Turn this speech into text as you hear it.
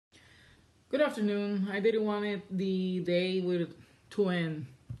Good afternoon. I didn't want the day to end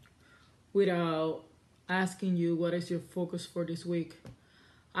without asking you what is your focus for this week.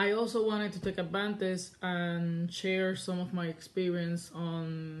 I also wanted to take advantage and share some of my experience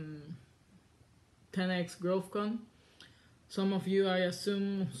on 10x GrowthCon. Some of you, I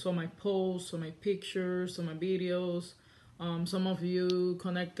assume, saw my posts, saw my pictures, saw my videos. Some of you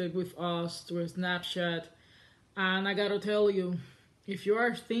connected with us through Snapchat. And I gotta tell you, if you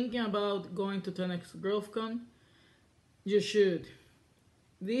are thinking about going to 10x GrowthCon, you should.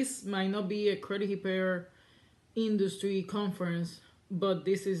 This might not be a credit repair industry conference, but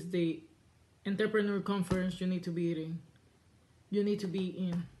this is the entrepreneur conference you need to be in. You need to be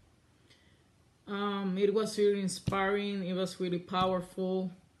in. It was really inspiring. It was really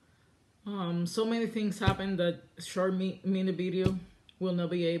powerful. So many things happened that short mini video will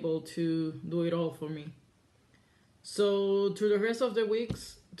not be able to do it all for me. So through the rest of the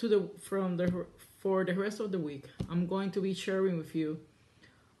weeks, for the rest of the week, I'm going to be sharing with you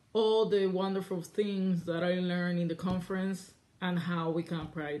all the wonderful things that I learned in the conference and how we can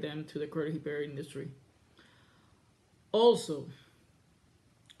apply them to the credit repair industry. Also,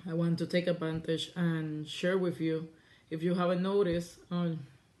 I want to take advantage and share with you, if you haven't noticed,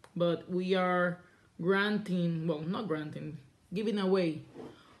 but we are giving away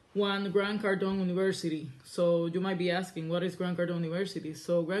one Grant Cardone University. So you might be asking, what is Grant Cardone University?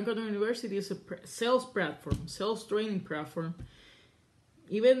 So Grant Cardone University is a sales platform, sales training platform.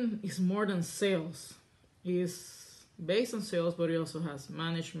 Even it's more than sales. It's based on sales, but it also has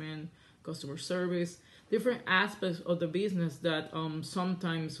management, customer service, different aspects of the business that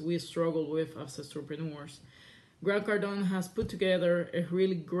sometimes we struggle with as entrepreneurs. Grant Cardone has put together a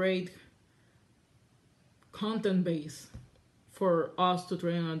really great content base for us to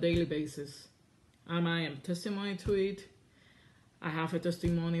train on a daily basis. I am testimony to it. I have a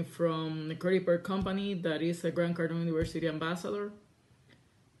testimony from a credit repair company that is a Grant Cardone University ambassador.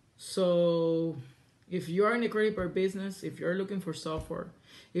 So if you are in the credit repair business, if you're looking for software,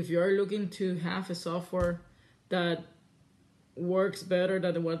 if you're looking to have a software that works better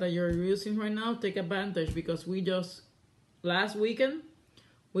than the one that you're using right now, take advantage, because last weekend,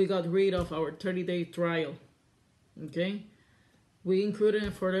 we got rid of our 30-day trial, okay? We included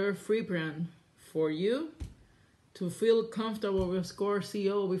a forever free plan for you to feel comfortable with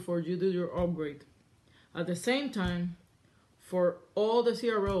ScoreCEO before you do your upgrade. At the same time, for all the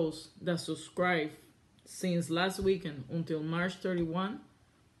CROs that subscribe since last weekend until March 31,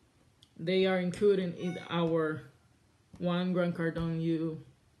 they are included in our one Grant Cardone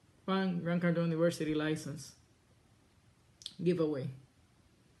University license giveaway.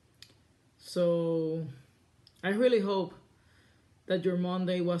 So I really hope that your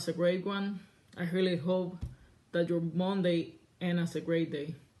Monday was a great one. I really hope that your Monday ends as a great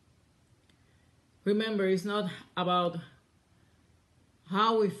day. Remember, it's not about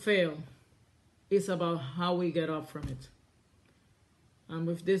how we fail, it's about how we get up from it. And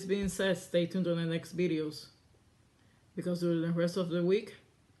with this being said, stay tuned to the next videos, because during the rest of the week,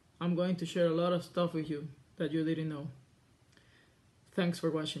 I'm going to share a lot of stuff with you that you didn't know. Thanks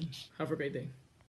for watching. Have a great day.